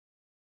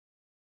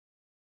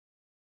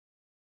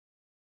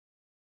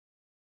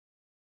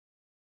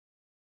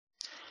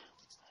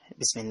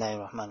بسم الله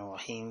الرحمن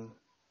الرحيم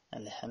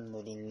الحمد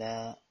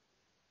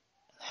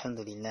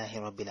لله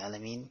رب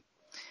العالمين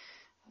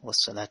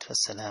والصلاة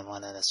والسلام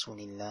على رسول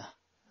الله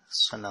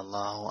صلى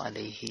الله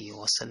عليه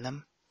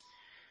وسلم.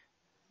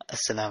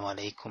 السلام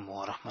عليكم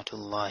ورحمة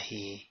الله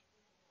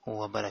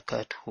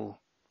وبركاته.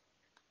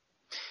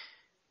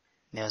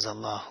 نيوز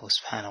الله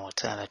سبحانه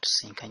وتعالى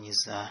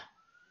tusinkanyiza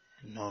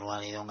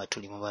n'olwaleero nga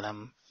tuli mu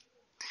balamu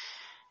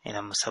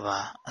era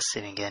musaba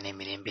asebengera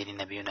n'emirembe eri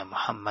nabiyuna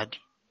Muhammad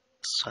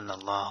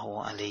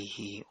sallallahu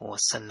alayhi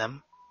wasallam.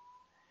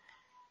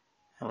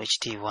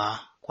 Ekitiibwa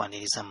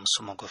kwaniriza mu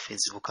musomo gwaffe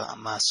Zibuka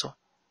Amaaso,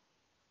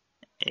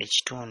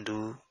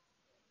 ekitundu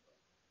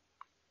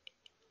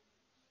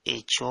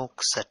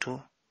ekyokusatu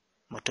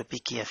mu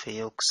topiki yaffe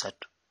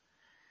ey'okusatu,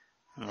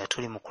 nga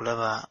tuli mu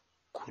kulaba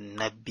ku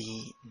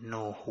Nabbi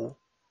Nuhu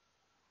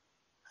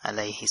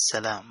alayhi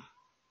salam.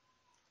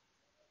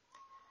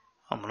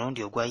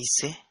 Omulundi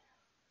ogwayise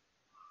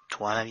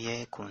twalabye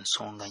ku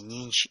nsonga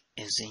nnyingi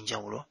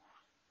ez'enjawulo.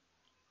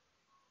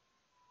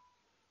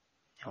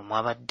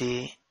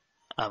 Omwabadde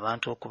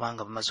abantu okuba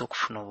nga bamaze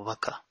okufuna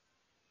obubaka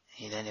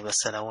era ne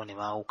basalawo ne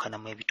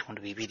baawukanamu ebitundu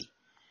bibiri.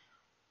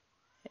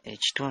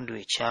 Ekitundu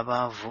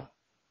eky'abaavu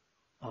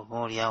oba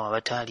oliawo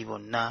abataali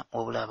bonna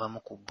wabula abamu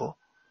ku bo,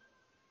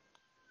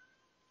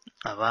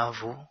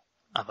 abaavu,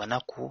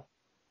 abanaku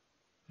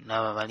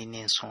n'abo balina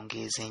ensonga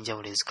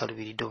ez'enjawulo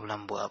ezikalubiridde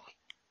obulamu bwabwe,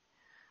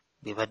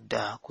 bwe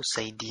badda ku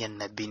sayidi ya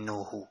Nabbi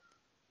Nuhu.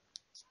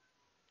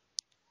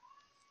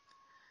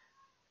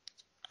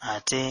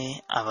 Ate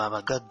abo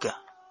abagagga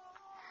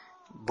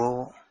bo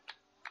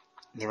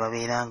ne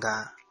babeera nga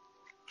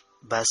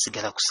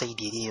baasigala ku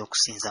sayidi eri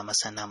ey'okusinza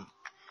amasanamu,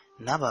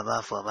 n'abo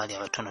abaavu abaali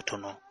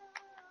abatonotono.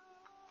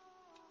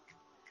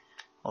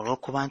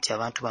 Olw'okuba nti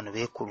abantu bano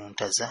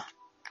beekuluntaza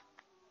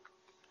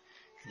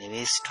ne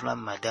beesitula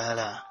mu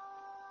madaala,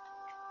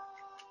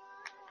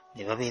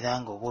 ne babeera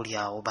nga oba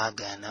oliawo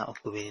baagaana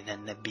okugoberera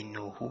Nabbi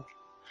Nuhu,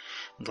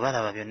 nga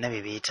balaba byonna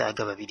bye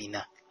beetaaga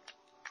babirina,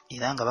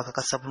 era nga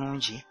bakakasa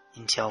bulungi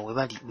nti awo we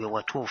bali we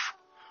watuufu,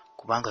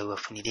 kubanga we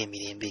bafunira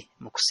emirembe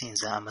mu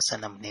kusinza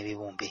amasanamu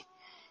n'ebibumbe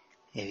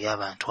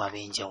eby'abantu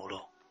ab'enjawulo.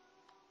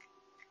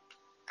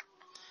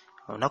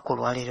 Olunaku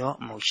olwaleero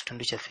mu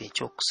kitundu kyaffe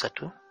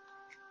ekyokusatu,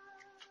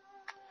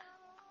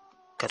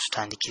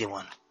 katutandikire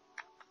wano.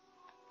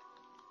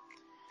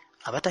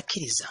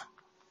 Abatakkiriza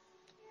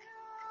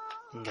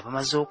nga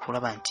bamaze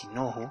okulaba nti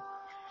Nuhu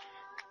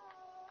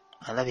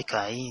alabika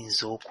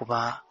ayinza okuba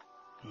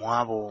mu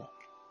abo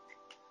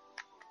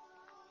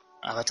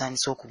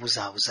abatandise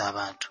okubuzaabuza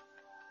abantu.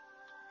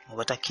 Mu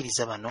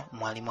batakkiriza bano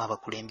mwalimu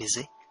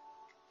abakulembeze,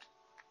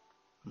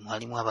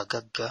 mwalimu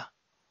abagagga,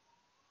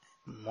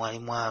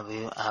 mwalimu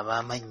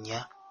ab'amannya,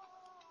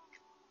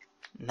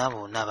 nabo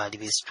n'abaali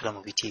beesitula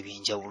mu biti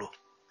eby'enjawulo.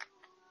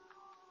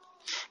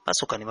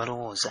 Basooka ne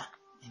balowooza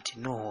nti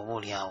Nuhu oba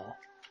oliawo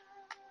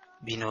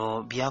bino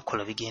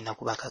byakola bigenda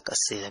kubaka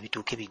akaseera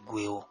bituuke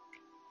biggweewo.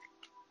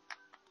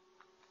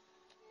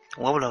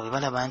 Wabula bwe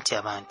balaba nti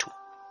abantu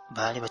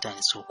baali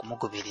batandise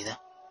okumugoberera,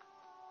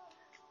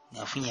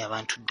 ng'afunye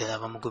abantu ddala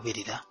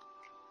abamugoberera,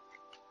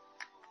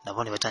 nabo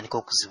ne batandika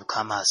okuzibuka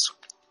amaaso.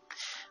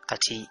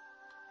 Kati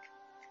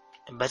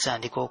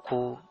batandika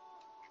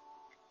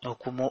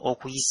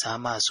okuyisa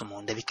amaaso mu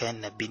ndabika ya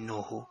Nabbi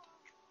Nuhu,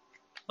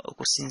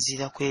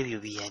 okusinziira ku ebyo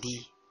bye yali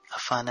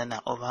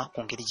afaanana oba ku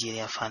ngeri gye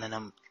yali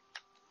afaananamu,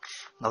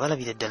 nga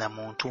balabira ddala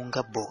muntu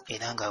nga bo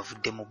era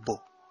ng'avudde mu bo.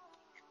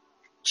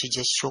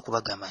 Kijja kityo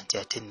okubagamba nti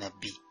ate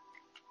Nabbi.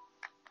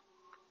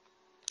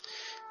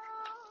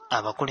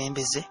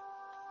 Abakulembeze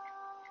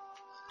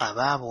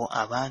abaabo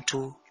abantu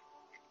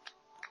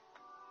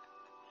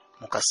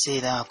mu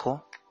kaseera ako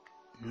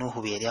Nuhu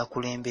be yali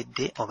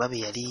akulembedde oba be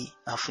yali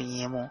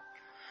afunyemu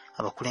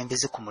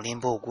abakulembeze ku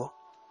mulembe ogwo,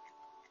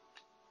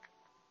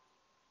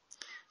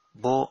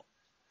 bo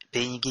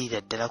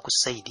beenyigirira ddala ku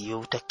sayidi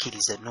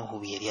y'obutakkiriza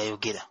Nuhu bye yali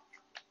ayogera.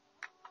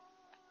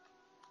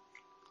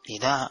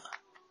 Era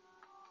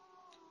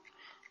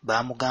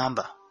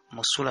baamugamba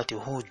mu surati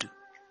Hud,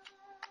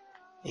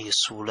 eyo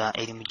ssuula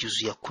eri mu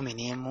juzu ya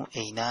 11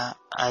 erina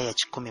aya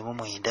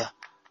 19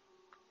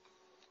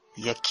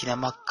 yakkira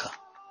Makka,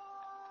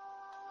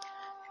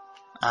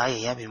 aya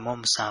ya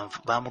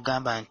 27,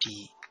 baamugamba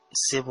nti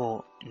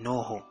ssebo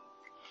Nuhu,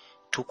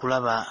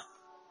 tukulaba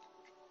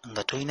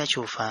nga tolina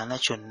ky'ofaanana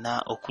kyonna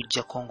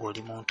okuggyako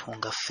ng'oli muntu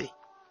nga ffe,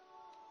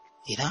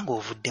 era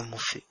ng'ovudde mu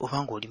ffe oba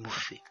ng'oli mu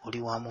ffe, oli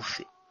wa mu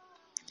ffe.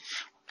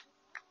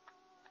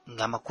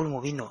 Ng'amakulu mu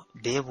bino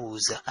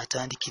beebuuza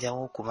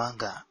atandikirawo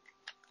kubanga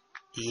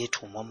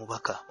yeetuuma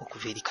omubaka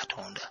okuva eri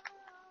Katonda.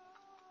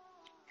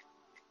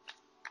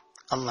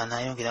 Allah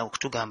n'ayongera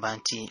okutugamba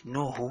nti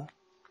Nuhu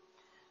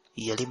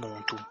yali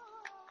muntu,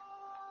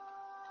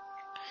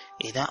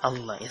 era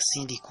Allah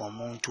yasindika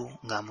omuntu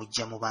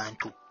ng'amuggya mu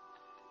bantu,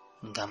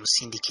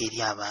 ng'amusindika eri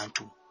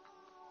abantu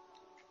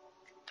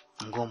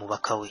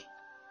ng'omubaka we,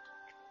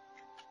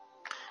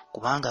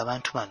 kubanga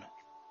abantu bano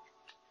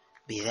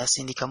be yali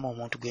asindikamu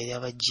omuntu gwe yali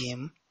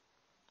abaggyemu,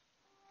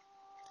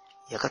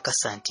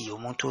 yakakasa nti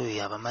omuntu oyo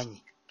yabamanyi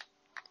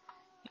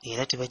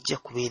era tebajja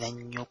kubeera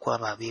nnyo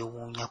kwabo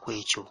abeewuunya ku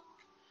ekyo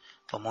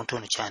omuntu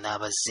ono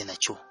kyanaaba azze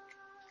nakyo.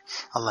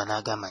 Allah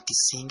n'agamba nti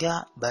singa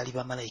baali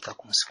bamalayika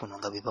ku nsi kuno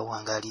nga be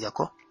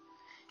bawangaalirako,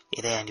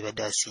 era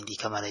yandibadde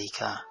asindika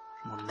malayika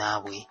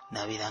munnaabwe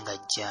n'abeera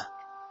ng'ajja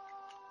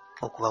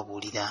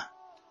okubabuulira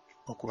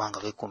okuba nga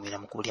beekuumira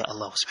mu kulya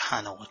Allah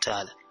subhanahu wa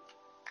ta'ala.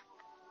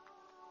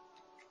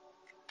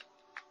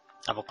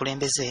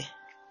 Abakulembeze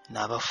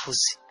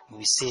n'abafuzi mu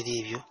biseera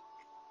ebyo,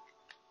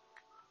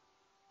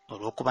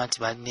 olw'okuba nti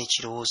balina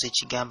ekirowoozo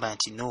ekigamba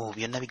nti no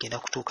byonna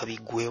bigenda kutuuka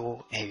biggweewo,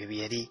 ebyo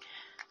bye yali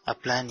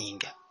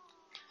aplaninga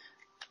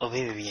oba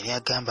ebyo bye yali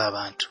agamba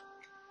abantu,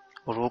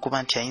 olw'okuba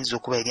nti ayinza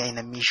okuba yali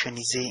alina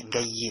missoni ze nga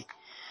ye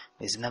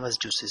ezinaaba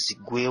zituuse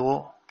ziggweewo,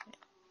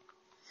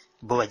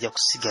 bo bajja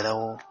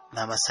kusigalawo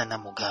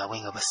n'amasanamu gaabwe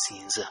nga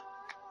basinza.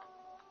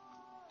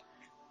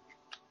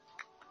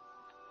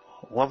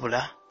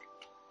 Wabula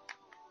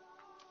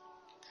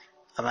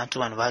abantu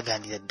bano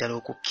baagandira ddala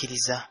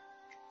okukkiriza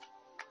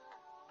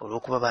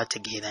olw'okuba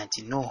baategeera nti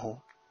Nuuhu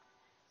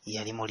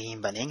yali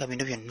mulimba, naye nga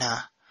bino byonna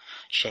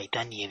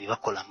shayitaani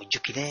yebibakola.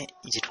 Mujjukire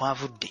gye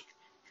twavudde,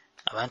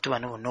 abantu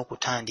bano bonna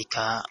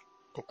okutandika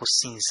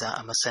okusinza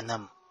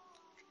amasanamu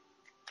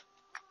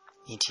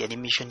nti yali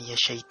missoni ya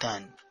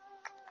shayitaani.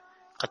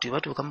 Kati bwe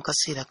batuuka mu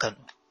kaseera kano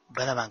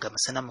balaba nga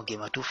amasanamu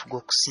ge matuufu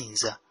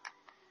g'okusinza,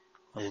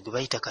 oyo gwe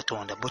bayita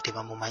Katonda bo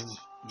tebamumanyi,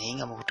 naye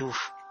nga mu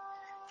butuufu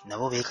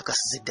nabo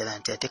beekakasiza ddala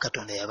nti ate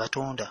Katonda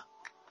yabatonda,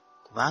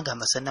 kubanga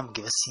amasanamu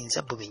ge basinza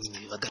bo bennyini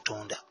be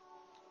bagatonda.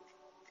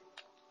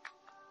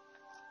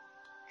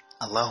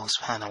 Allahu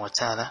subhanahu wa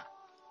ta'ala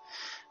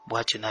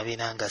bw'atyo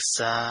n'abeera nga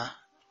assa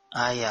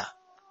aya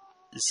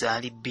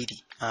zaali bbiri,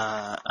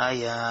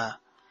 aya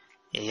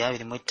eya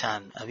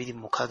 25,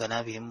 26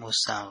 na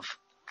 27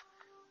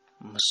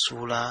 mu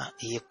ssuula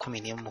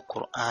ey'ekumi mu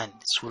Qur'an,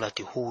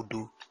 surati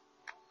Hudu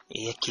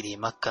eyakkira e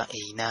Makka,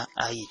 eyina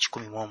aya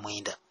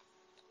 19.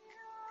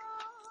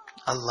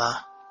 Allah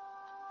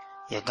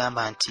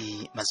yagamba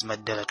nti mazima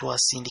ddala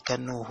twasindika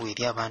Nuuhu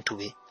eri abantu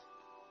be,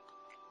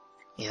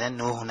 era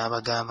Nuuhu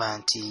n'abagamba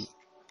nti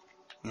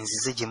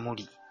nzize gye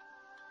muli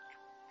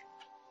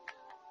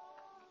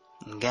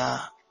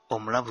nga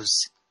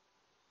omulabuzi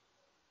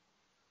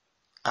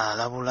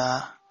alabula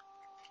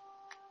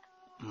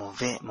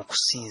muve mu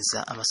kusinza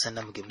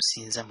amasanamu ge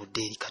musinza,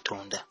 mudde eri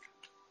Katonda.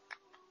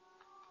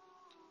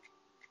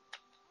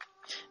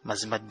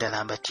 Mazima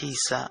ddala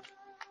mbatiisa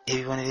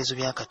ebibonerezo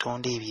bya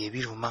Katonda ebyo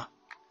ebiruma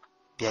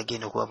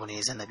byagenda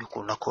okubabonereza nabyo ku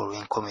lunaku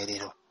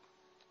olw'enkomerero.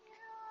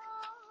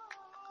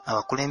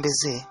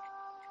 Abakulembeze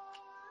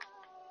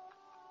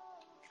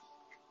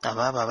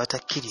abaabo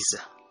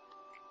abatakkiriza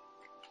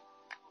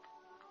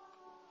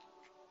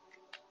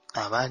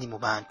abaali mu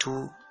bantu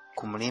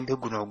ku mulembe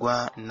guno ogwa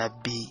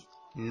Nabbi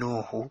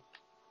Nuuhu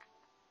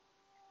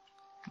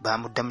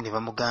baamuddamu ne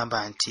bamugamba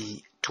nti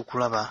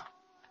tukulaba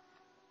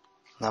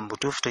nga mu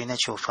butuufu tolina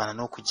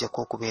kyofaanana okuggyako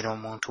okubeera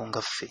omuntu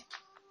nga ffe,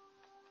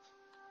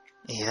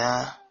 era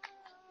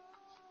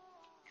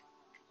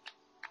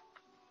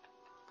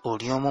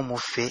oli omu mu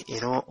ffe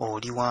era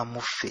oli wa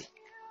mu ffe.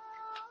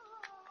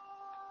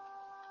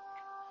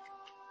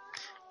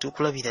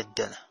 Tukulabira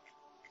ddala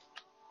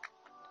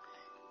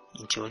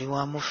nti oli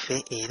wa mu ffe,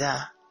 era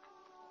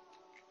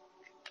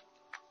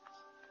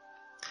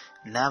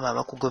n'abo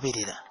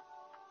abakugoberera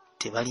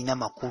tebalina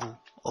makulu,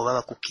 oba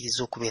bakukkiriza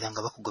okubeera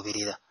nga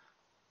bakugoberera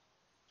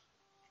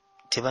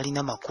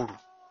tebalina makulu,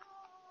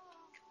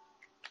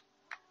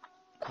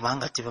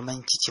 kubanga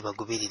tebamanyi kiki kye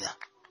bagoberera.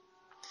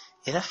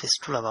 Era ffe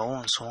situlabawo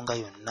nsonga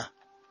yonna,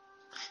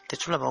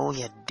 tetulabawo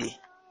yadde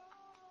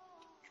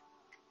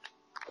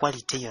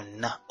kwalite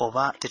yonna,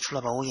 oba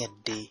tetulabawo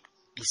yadde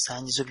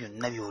bisaanyizo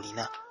byonna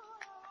by'olina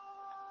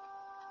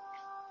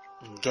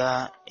nga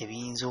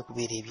ebiyinza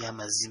okubeera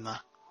eby'amazima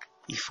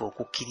ife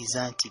okukkiriza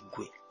nti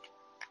ggwe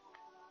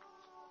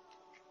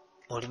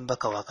oli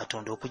mubaka wa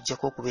Katonda,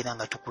 okuggyako okubeera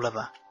nga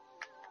tukulaba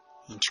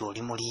nti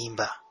oli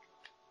mulimba,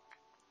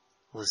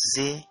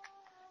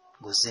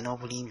 ozze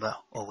n'obulimba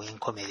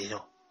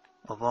obw'enkomerero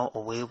oba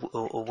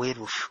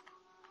obwerufu.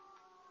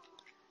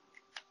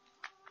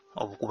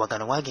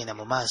 Obukubagano bwagenda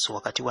mu maaso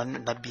wakati wa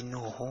Nabbi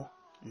Nuuhu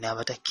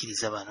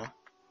n'abatakkiriza bano,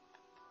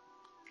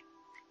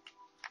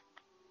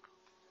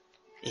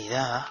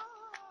 era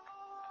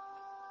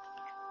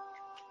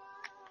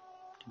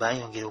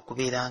bayongera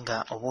okubeera nga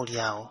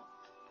oboolyawo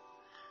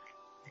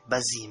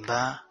bazimba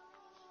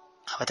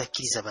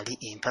abatakkiriza bali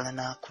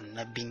empalana ku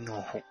Nabbi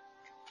Nuuhu.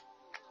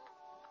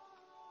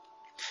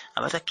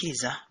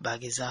 Abatakkiriza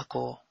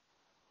bagezaako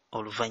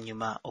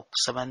oluvannyuma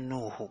okusaba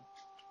Nuuhu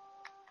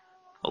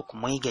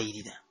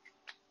okumwegayirira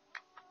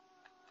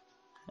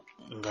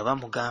nga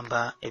bamugamba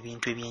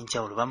ebintu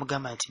eby'enjawulo.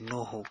 Bamugamba nti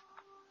Nuuhu,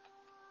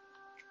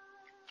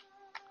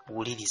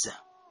 wuliriza,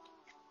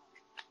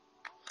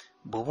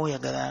 bw'oba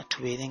oyagala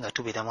tubeere nga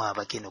tubeeramu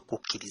abagenda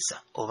okukkiriza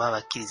oba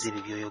abakkiriza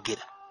ebyo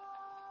by'oyogera,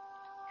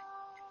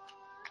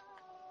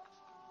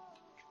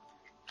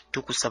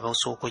 tukusaba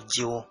osooka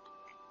oggyewo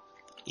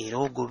era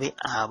ogobe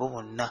abo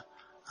bonna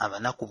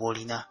abanaku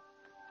b'olina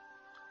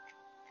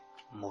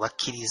mu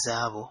bakkiriza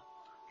abo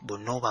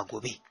bonna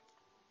obagobe,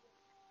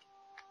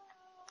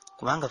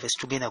 kubanga ffe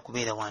situgenda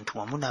kubeera wantu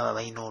wamu n'abo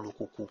abalina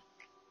olukuku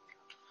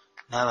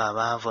n'abo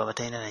abaavu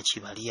abatalina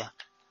nakibalya.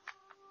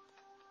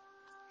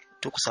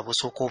 Tukusaba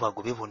osooka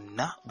obagobe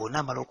bonna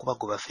amala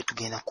okubagoba ffe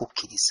tugenda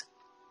kukkiriza,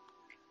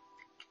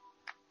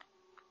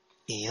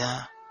 era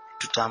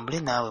tutambule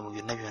naawe mu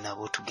byonna byonna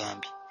aba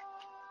otugambye.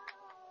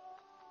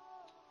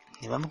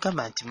 Ne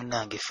bamugamba nti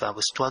munnange ffe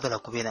abo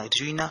sitwagala kubeera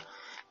tulina,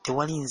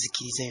 tewali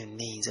nzikiriza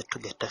yonna eyinza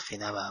tugatta ffe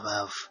n'abo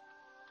abaavu.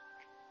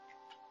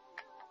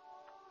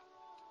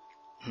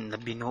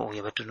 Nabbi Nuuhu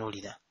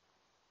yabatunuulira,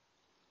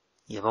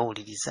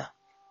 yabawuliriza,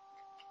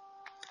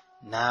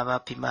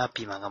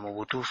 n'abapimaapima nga mu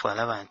butuufu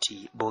alaba nti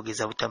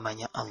boogeza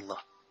butamanya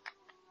Allah.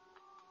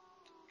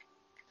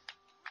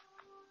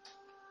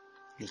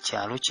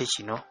 Ekyalo kye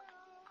kino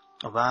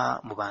oba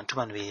mu bantu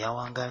bano be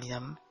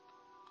yawangaaliramu,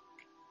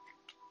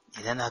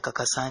 era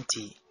n'akakasa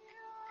nti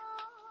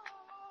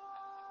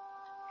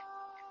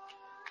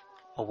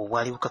obwo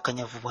bwali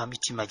bukakanyavu bwa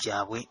mitima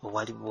gyabwe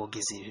obwali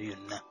bwogeza ebyo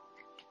byonna.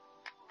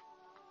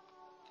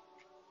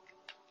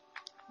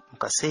 Mu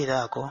kaseera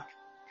ako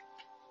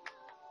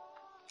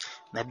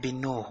Nabbi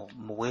Nuuhu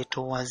mu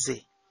bwetoowaze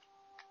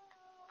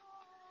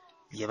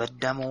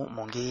yabaddamu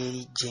mu ngeri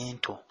eri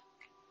jento,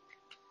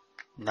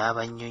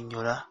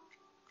 n'abannyonnyola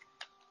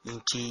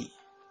nti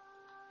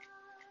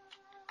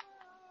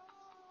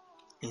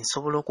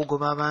nsobola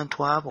okugoba abantu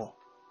abo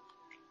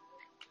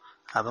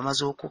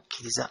abamaze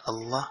okukkiriza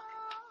Allah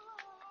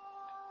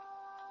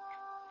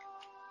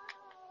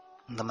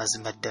nga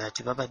mazima ddala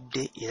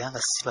tebabadde era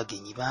nga si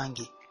bagenyi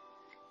bange,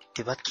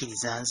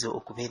 tebakkiriza nze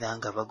okubeera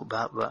nga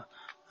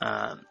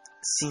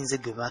si nze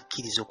gwe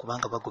bakkiriza okuba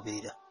nga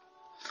bagoberera,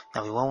 na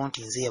weewaawo nti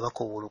nze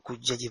yabakowoola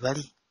okujja gye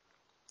bali,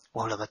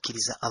 wabula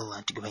bakkiriza Allah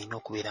nti gwe balina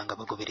okubeera nga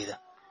bagoberera.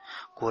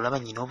 Kwolaba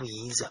nnyina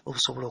obuyinza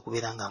obusobola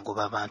okubeera nga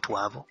ngoba abantu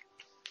abo.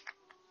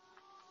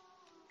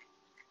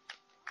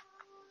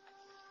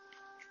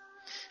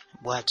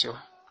 Bw'atyo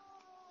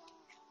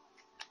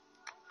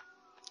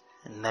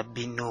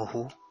Nabbi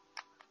Nuuhu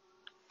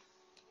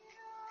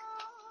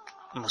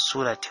mu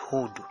surati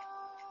Hud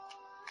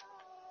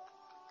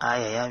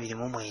aya ya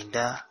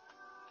 29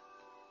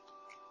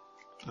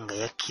 nga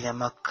yakkira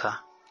Makka.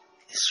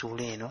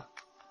 Essuula eno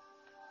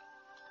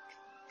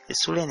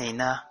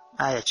erina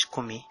aya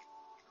 10,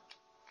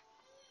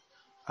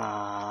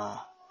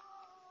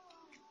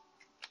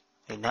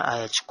 erina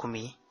aya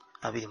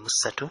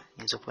 10:23,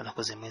 yinza okuba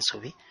nakozemu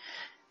ensobi,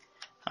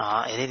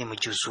 era eri mu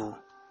juzu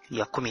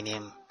ya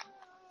 11.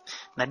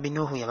 Nabbi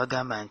Nuuhu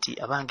yabagamba nti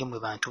abange mmwe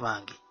bantu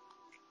bange,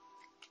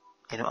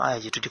 eno aya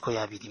gye tuliko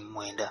ya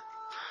 29,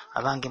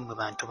 abange mmwe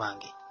bantu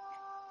bange,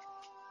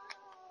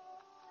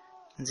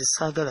 nze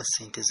saagala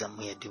ssente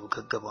zammwe yadde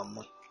bugagga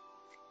bwammwe,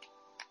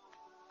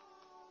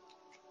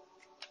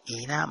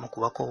 era mu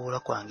kubakoowoola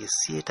kwange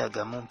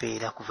siyeetaagamu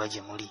mpeera kuva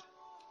gye muli.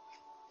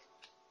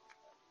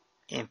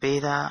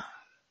 Empeera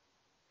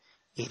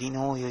erina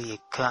oyo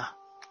yekka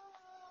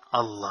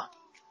Allah,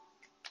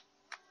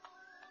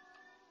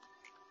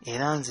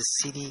 era nze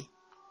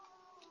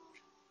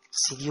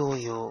siri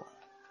oyo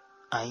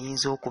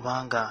ayinza okuba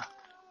nga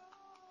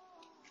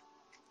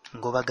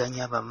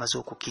ngobaganya abamaze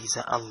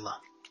okukkiriza Allah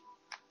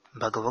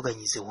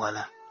mbagaboganyize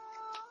wala,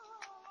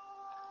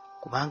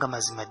 kubanga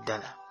mazima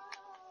ddala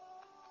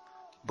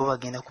bo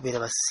bagenda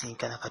kubeera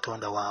basisinkana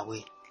Katonda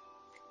waabwe.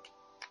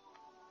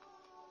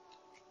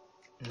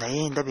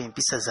 Naye ndaba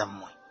empisa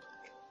zammwe,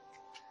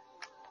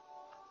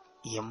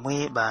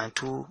 yemmwe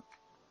bantu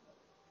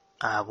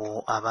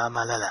abo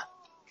ab'amalala.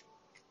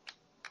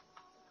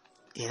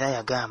 Era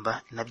yagamba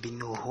Nabbi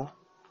Nuuhu,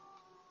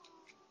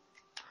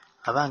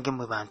 abange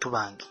mmwe bantu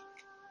bange,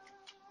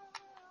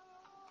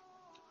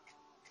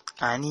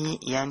 ani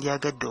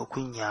yandyagadde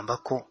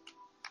okunnyambako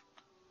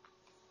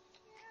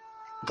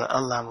nga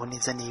Allah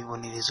amboneza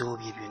n'ebibonerezo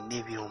bye byonna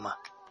ebiruma?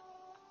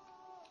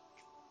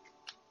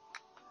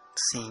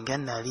 Singa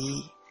nali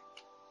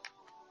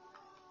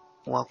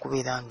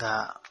wakubeera nga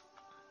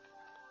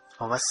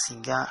oba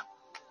singa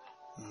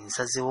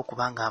nsazeewo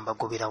okuba nga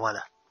mbagobera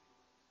wala,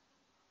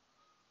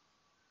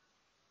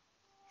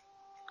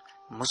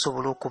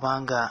 musobola okuba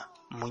nga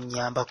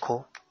munnyambako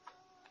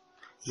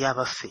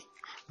yabaffe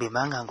bwe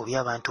mbanga ngobya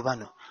abantu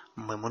bano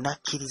mmwe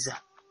munakkiriza.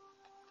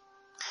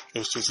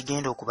 Ekyo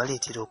ekigenda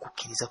okubaleetera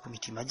okukkiriza ku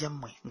mitima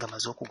gyammwe nga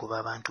maze okugoba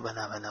abantu bano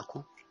abanaku.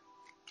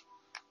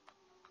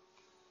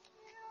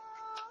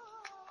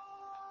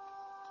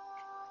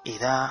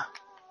 Era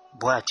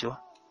bw'atyo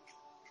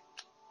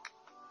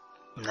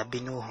Nabbi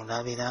Nuuhu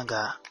n'abeera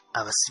nga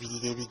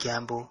abasibirira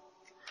ebigambo.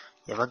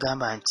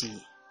 Yabagamba nti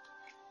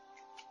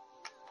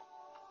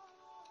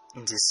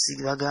nze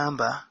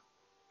sibagamba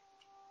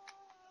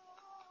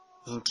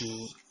nti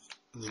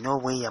nina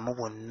obweyamo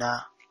bwonna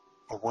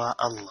obwa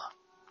Allah,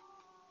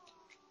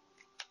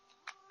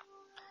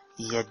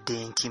 yadde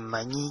nti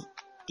mmanyi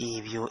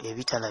ebyo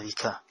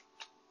ebitalabika,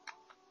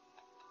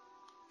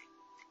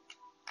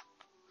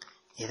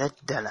 era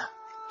ddala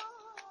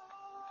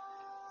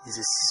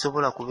nze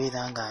sisobola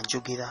kubeera nga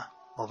njogera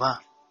oba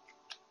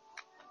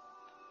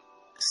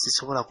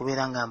sisobola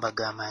kubeera nga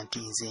mbagamba nti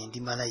nze ndi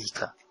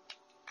malayika,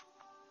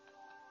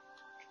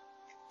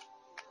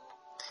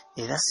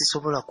 era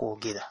sisobola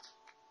kwogera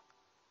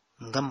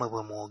nga mmwe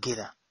bwe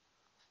mwogera,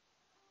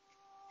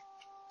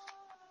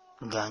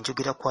 nga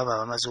njogera ku abo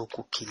abamaze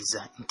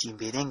okukkiriza nti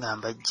mbeere nga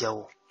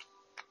mbajjawo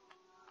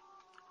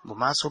mu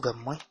maaso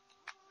gammwe.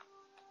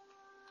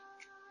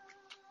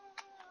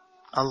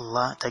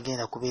 Allah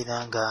tagenda kubeera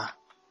nga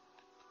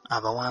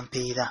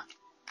abawampeera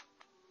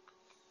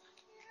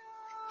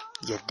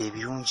yadde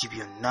ebirungi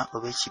byonna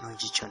oba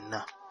ekirungi kyonna.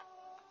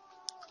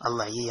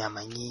 Allah ye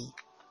yamanyi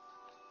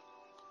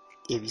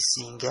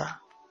ebisinga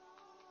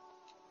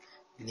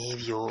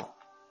n'ebyo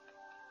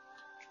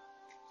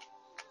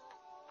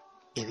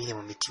ebiri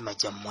mu mitima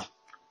gyammwe.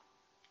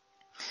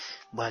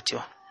 Bw'atyo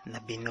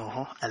Nabbi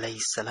Nuhu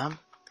alayhi salam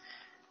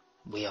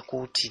bwe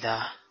yakuutira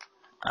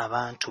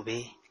abantu be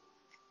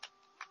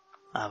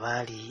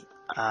abaali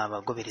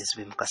abagoberezi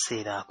be mu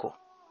kaseera ako.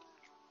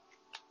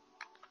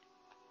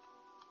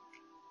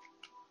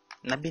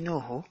 Nabbi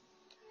Nuhu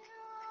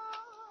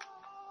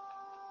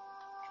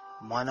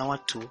mwana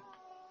wattu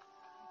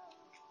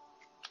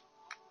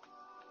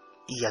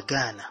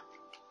yagaana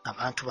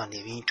abantu bano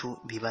ebintu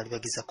bye baali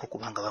bagezako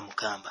okuba nga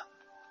bamugamba,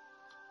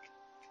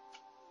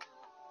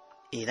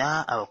 era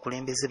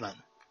abakulembeze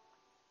bano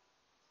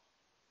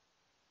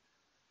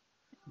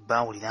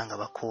baawulira nga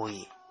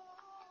bakooye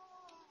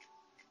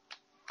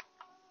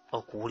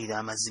okuwulira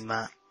amazima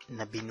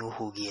Nabbi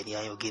Nuhu ge yali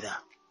ayogera.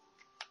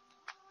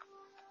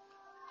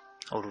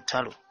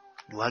 Olutalo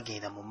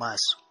lwagenda mu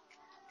maaso,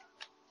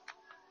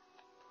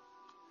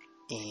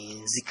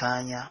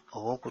 enzikaanya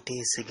oba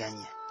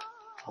okuteeseganya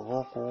oba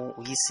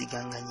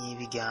okuyisiganganya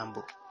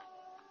ebigambo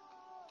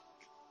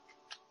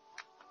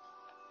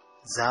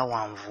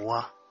zaawanvuwa.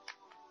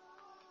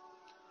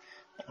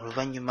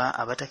 Oluvannyuma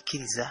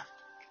abatakkiriza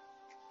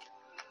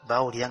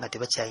baawulira nga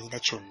tebakyalina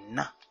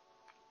kyonna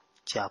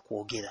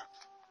kyakwogera,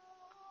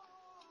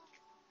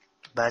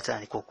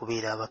 baatandika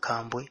okubeera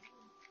abakambwe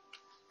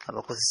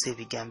abakozesa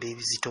ebigambo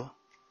ebizito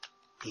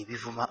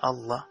ebivuma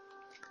Allah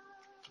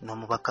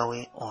n'omubaka we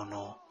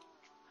ono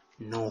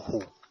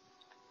Nuhu,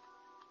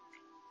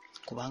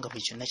 kubanga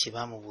buli kyonna kye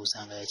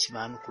baamubuuzanga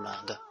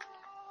yakibaanukulanga.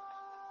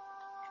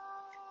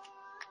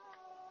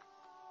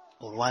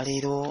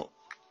 Olwaleero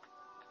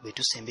bwe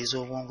tusembeza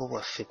obwongo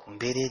bwaffe ku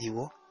mbeera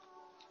eriwo,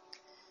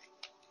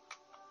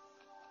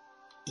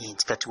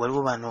 nti kati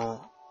waliwo bano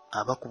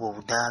abakuba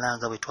obudaala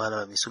nga bwe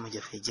twalaba misomo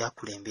gyaffe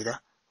egyakulembera,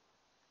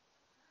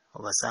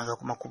 obasanga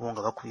ku makubo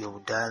nga bakubye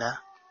obudaala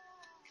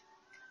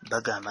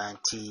bagamba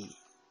nti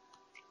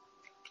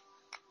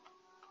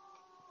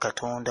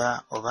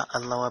Katonda oba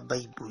Allah wa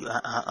Bayibuli,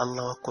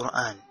 Allah wa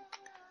Quran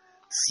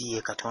si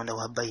ye Katonda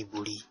wa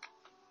Bayibuli.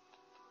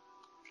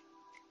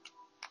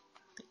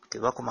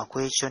 Tebakoma ku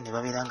ekyo ne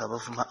babeera nga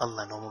bavuma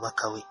Allah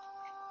n'omubaka we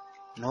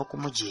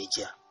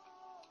n'okumujeeja.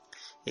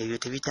 Ebyo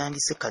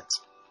tebitandise kati,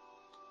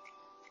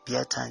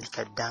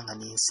 byatandika dda nga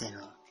n'ensi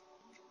eno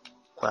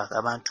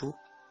abantu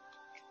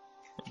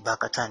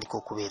bakatandika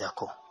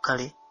okubeerako.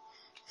 Kale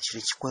ekyo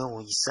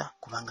tekikwewuunyisa,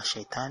 kubanga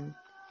shayitaani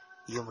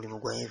ye omulimu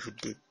gwa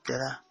yeevudde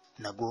ddala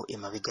nagwo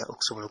emabega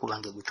okusobola okuba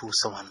nga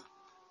egutuusa wano.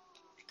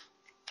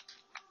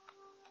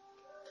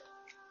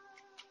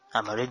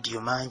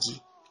 Amarediyo mangi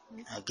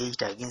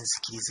ageyita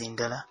ag'enzikiriza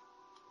endala,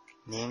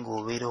 naye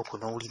ng'obeera okwo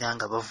n'owulira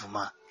nga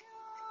bavuma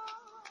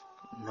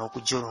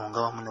n'okujolonga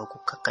wamu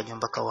n'okukkakkanya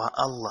omubaka wa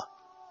Allah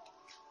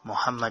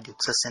Muhammad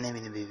okusasa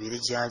n'emirimu bibeere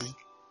gyali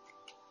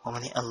wamu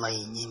ne Allah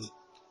yennyini.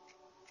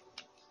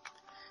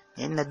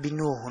 Naye Nabbi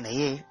Nuhu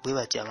naye bwe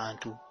bati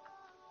abantu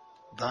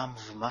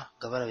baamuvuma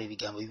nga balaba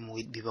ebigambo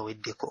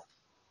bibaweddeko.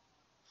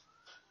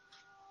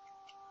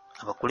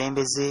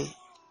 Abakulembeze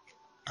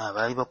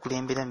abaali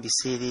bakulembera mu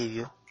biseera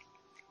ebyo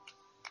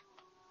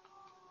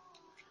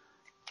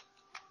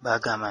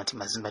baagamba nti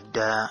mazima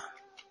ddala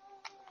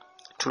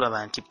tulaba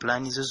nti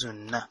pulaani zo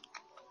zonna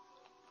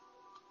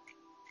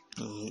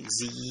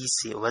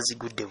ziyiise oba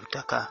zigudde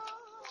butaka.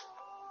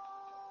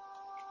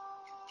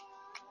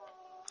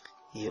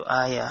 Eyo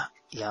aya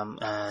ya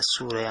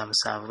suura ya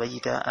 7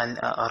 bagiyita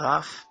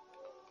Al-Araf,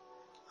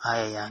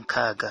 aya ya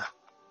 6.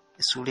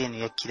 Essuula eno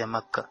yakkira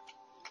Makka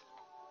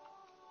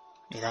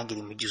era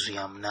ngeri mu juzu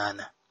ya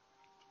 8.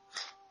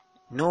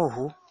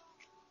 Nuhu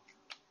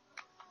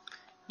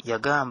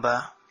yagamba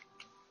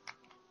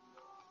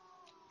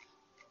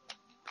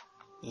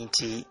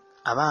nti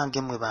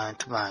abange mmwe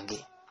bantu bange.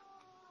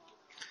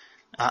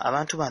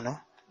 Abantu bano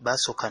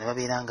basooka ne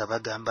babeera nga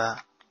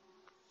bagamba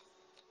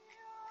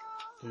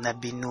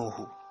Nabbi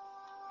Nuhu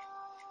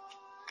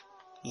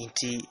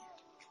nti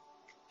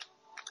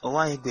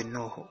owaaye gwe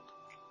Nuhu,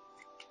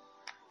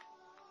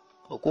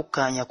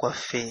 okukkaanya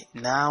kwaffe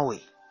naawe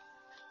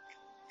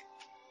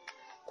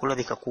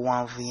kulabika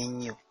kuwanvuye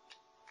nnyo,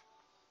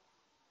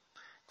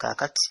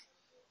 kaakati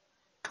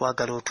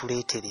twagala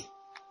otuleetere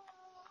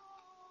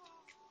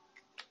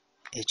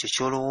ekyo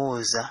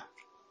ky'olowooza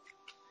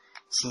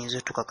kiyinza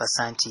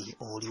otukakasa nti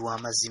oli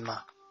w'amazima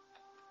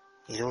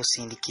era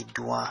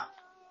osindikiddwa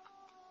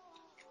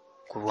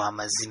ku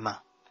lw'amazima.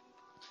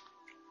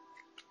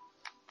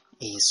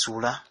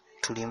 esula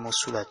tuli mu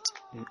surat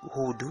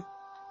Hud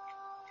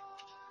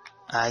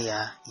aya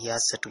ya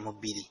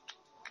 32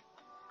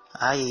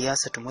 aya ya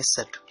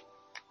 33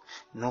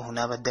 Nuhu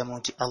n'abaddamu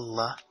nti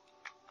Allah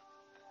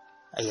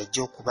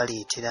ayajja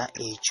okubaleetera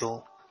ekyo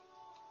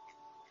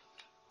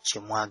kye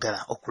mwagala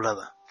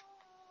okulaba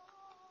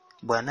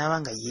bw'anaaba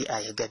nga ye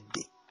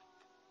ayagadde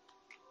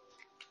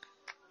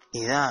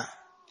era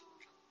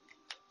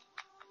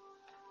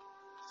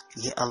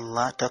ye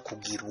Allah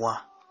takugirwa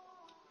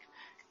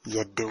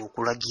yadde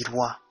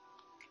okulagirwa.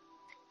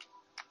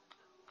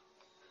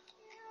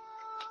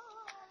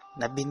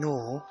 Nabbi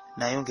Nuhu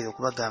n'ayongera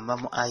okubagamba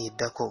mu aya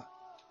eddako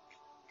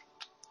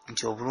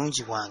nti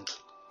obulungi bwange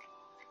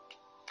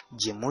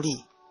gye muli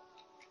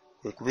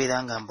kwe kubeera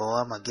nga mbawa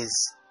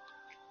amagezi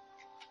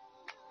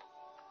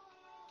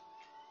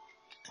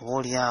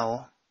oboolyawo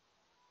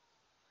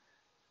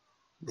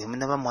bwe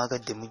munaba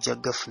mwagadde mujja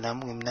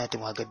gafunamu bwe munaba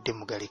temwagadde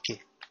mugaleke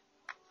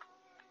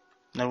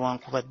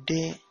nalwankubadde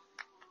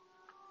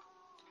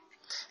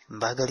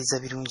mbaagaliza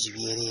birungi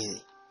byereere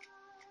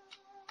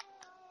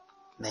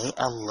naye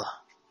Allah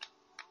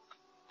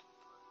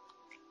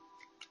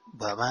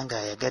bw'abanga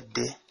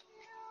ayagadde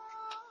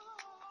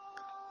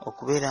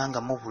okubeera nga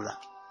mubula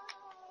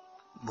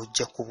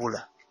mujja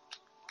kubula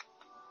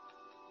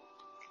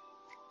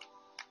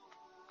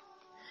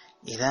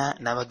era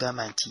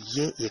n'abagamba nti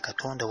ye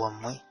Katonda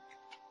wammwe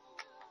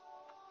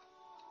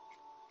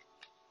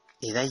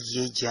era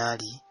ye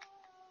gy'ali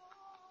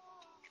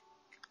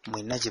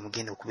mwenna gye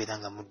mugenda okubeera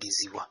nga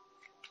muddizibwa.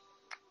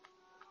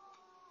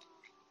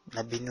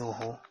 Nabbi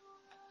Nuhu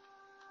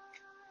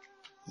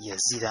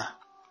yazira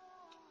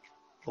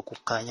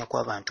okukkaanya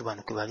kw'abantu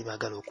bano kwe baali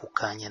baagala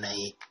okukkaanya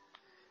naye.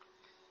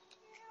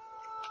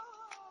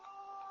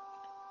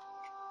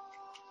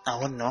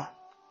 Awo nno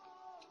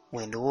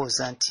we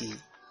ndowooza nti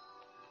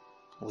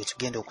we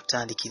tugenda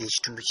okutandikira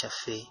ekitundu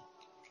kyaffe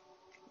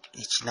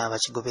ekinaaba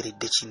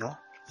kigoberedde kino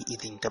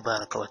biidhini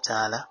tabaraka wa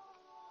taala,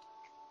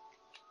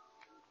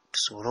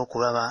 tusobole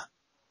okulaba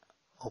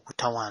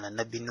okutawaana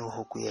Nabbi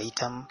Nuhu kwe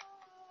yayitamu,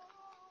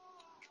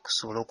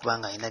 kusobole okuba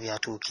nga alina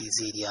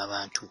byatuukiriza eri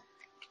abantu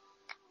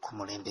ku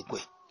mulembe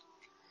gwe.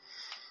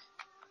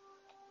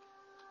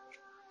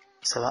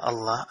 Nsaba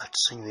Allah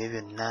atusonyiwe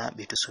byonna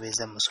bye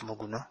tusobeza mu musomo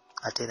guno,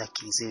 ate era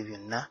akkirize ebyo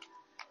byonna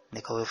ne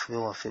kaweefube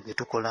waffe gwe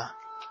tukola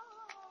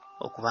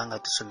okuba nga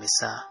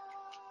tusomesa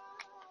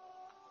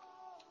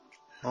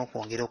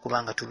n'okwongera okuba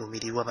nga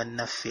tulumirirwa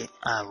bannaffe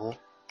abo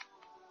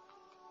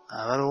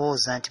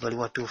abalowooza nti bali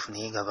watuufu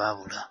naye nga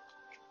baabula.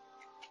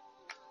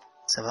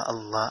 Nsaba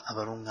Allah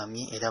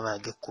abalungamye era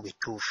balage ekkubo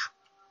ettuufu,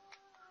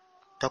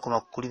 takoma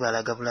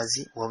kulibalaga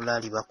bulazi wabula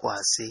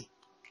alibakwase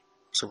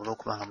musobole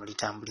okuba nga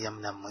mulitambuliramu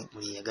nammwe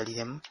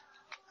mulyeyagaliremu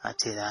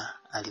ate era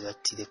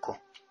alibattireko.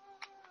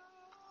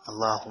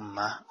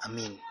 Allahumma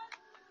amin.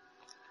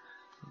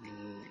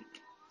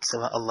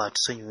 Nsaba Allah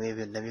atusonyiwe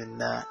byonna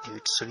byonna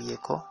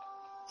ebitusobyeko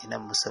era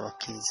musaba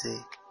akkirize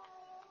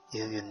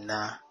ebyo byonna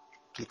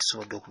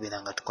byetusobodde okubeera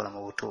nga tukola mu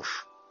butuufu.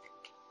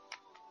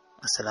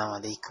 Assalamu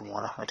alaikum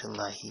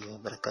warahmatullahi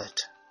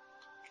wabarakatuh.